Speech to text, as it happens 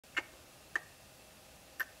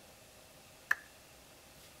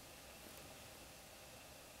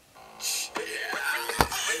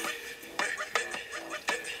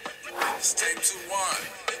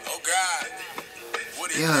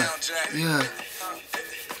Yeah.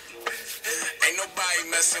 Ain't nobody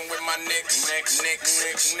messing with my nicks.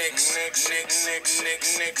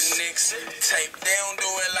 Tape, they don't do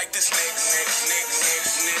it like this.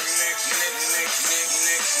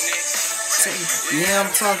 Yeah,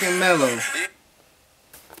 I'm talking mellow.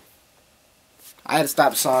 I had to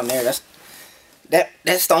stop the song there.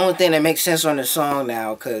 That's the only thing that makes sense on the song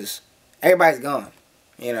now, cause everybody's gone.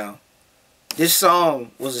 You know, this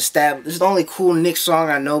song was established. This is the only cool Nick song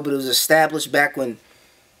I know, but it was established back when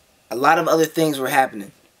a lot of other things were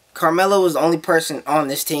happening. Carmelo was the only person on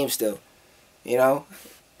this team still. You know,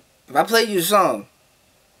 if I played you a song,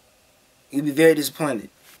 you'd be very disappointed.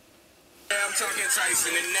 I'm talking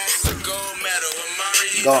Tyson, and that's a gold medal.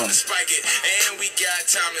 Amari Gone. Spike it. And we got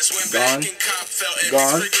Thomas. Went Gone. back and cop felt it.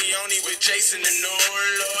 Gone. Ricky with Jason and Lord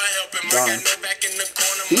help him. Gone. I got no back in the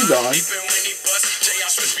corner. He gone. Leaping when he bust. J.I.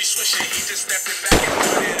 switching. He just stepped it back and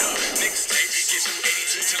put it up. Knicks tape. Get you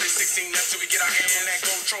 82 till it's 16 up till we get our hand on that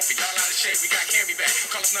gold trophy. All out of shape. We got Camby back.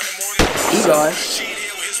 Call us nothing more than He gone. Cheat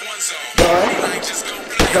here with his one zone. Gone. Like just go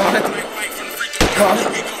play. Gone. Like white from the free throw. Gone.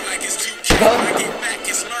 We go like it's 2K. Gone. I get back,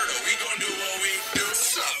 it's murder. We gon' do what we do.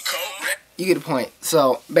 Something cold. You get the point.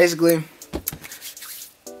 So basically,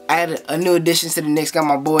 I had a new addition to the Knicks. Got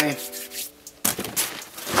my boy.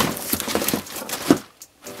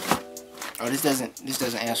 Oh, this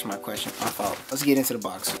doesn't answer my question. My fault. Let's get into the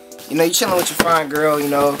box. You know, you chilling with your fine girl. You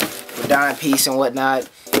know, with dying peace and whatnot.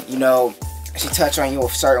 You know, she touch on you a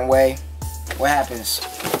certain way. What happens?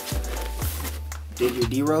 Did your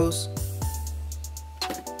D-Rose?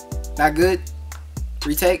 Not good.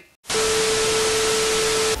 Retake.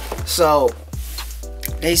 So,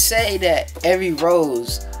 they say that every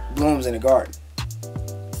rose blooms in a garden.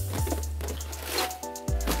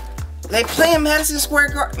 They play in Madison Square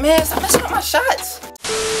Garden. Man, stop messing up my shots.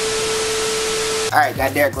 Alright,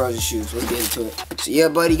 got Derrick Rose's shoes. Let's get into it. So, yeah,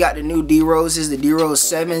 buddy, got the new D-Roses, the D-Rose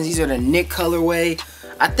 7s. These are the Nick colorway.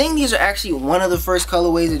 I think these are actually one of the first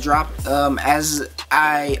colorways to drop, as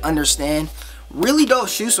I understand. Really dope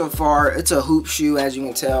shoe so far. It's a hoop shoe, as you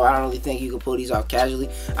can tell. I don't really think you could pull these off casually.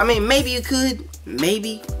 I mean, maybe you could,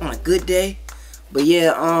 maybe on a good day. But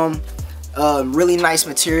yeah, really nice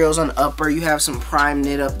materials on the upper. You have some prime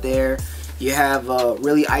knit up there. You have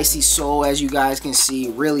really icy sole, as you guys can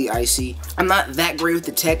see, really icy. I'm not that great with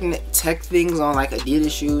the tech things on like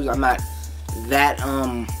Adidas shoes. I'm not that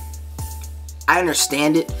I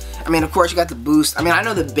understand it. I mean, of course you got the boost. I mean, I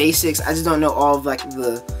know the basics. I just don't know all of like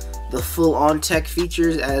the full-on tech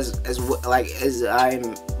features as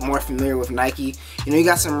I'm more familiar with Nike. You know, you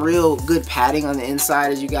got some real good padding on the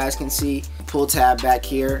inside, as you guys can see. Pull tab back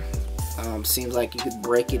here. Seems like you could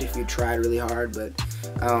break it if you tried really hard, but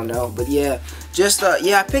I don't know. But yeah, just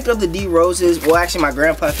yeah, I picked up the D-Roses. Well, actually, my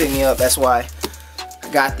grandpa picked me up. That's why I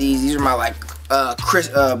got these. These are my like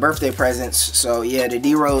birthday presents. So yeah, the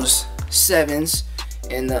D-Rose 7s.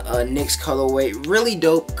 In the Knicks colorway. Really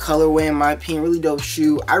dope colorway in my opinion. Really dope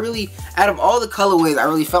shoe. I really, out of all the colorways, I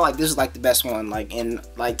really felt like this is like the best one. Like, and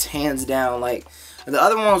like hands down. Like, the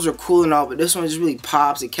other ones are cool and all, but this one just really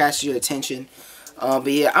pops. It catches your attention.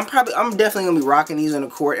 But yeah, I'm definitely gonna be rocking these on the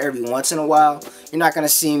court every once in a while. You're not gonna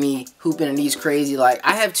see me hooping in these crazy. Like,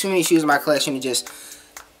 I have too many shoes in my collection to just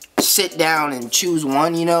sit down and choose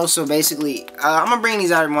one, you know. So basically, I'm gonna bring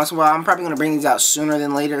these out every once in a while. I'm probably gonna bring these out sooner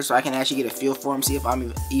than later, so I can actually get a feel for them, see if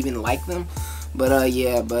I'm even like them. But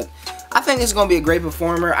yeah, but I think it's gonna be a great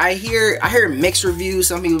performer. I hear mixed reviews.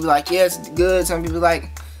 Some people be like, yeah, it's good. Some people be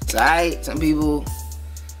like, it's alright. Some people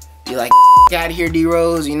be like, out of here,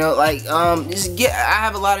 D-Rose. You know, like I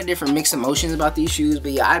have a lot of different mixed emotions about these shoes,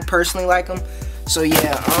 but yeah, I personally like them. So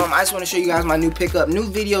yeah, I just want to show you guys my new pickup. New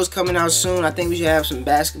videos coming out soon. I think we should have some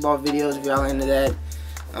basketball videos if y'all into that.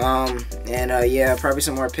 Yeah, probably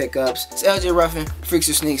some more pickups. It's LJ Ruffin, Freaks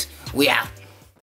or Sneaks. We out.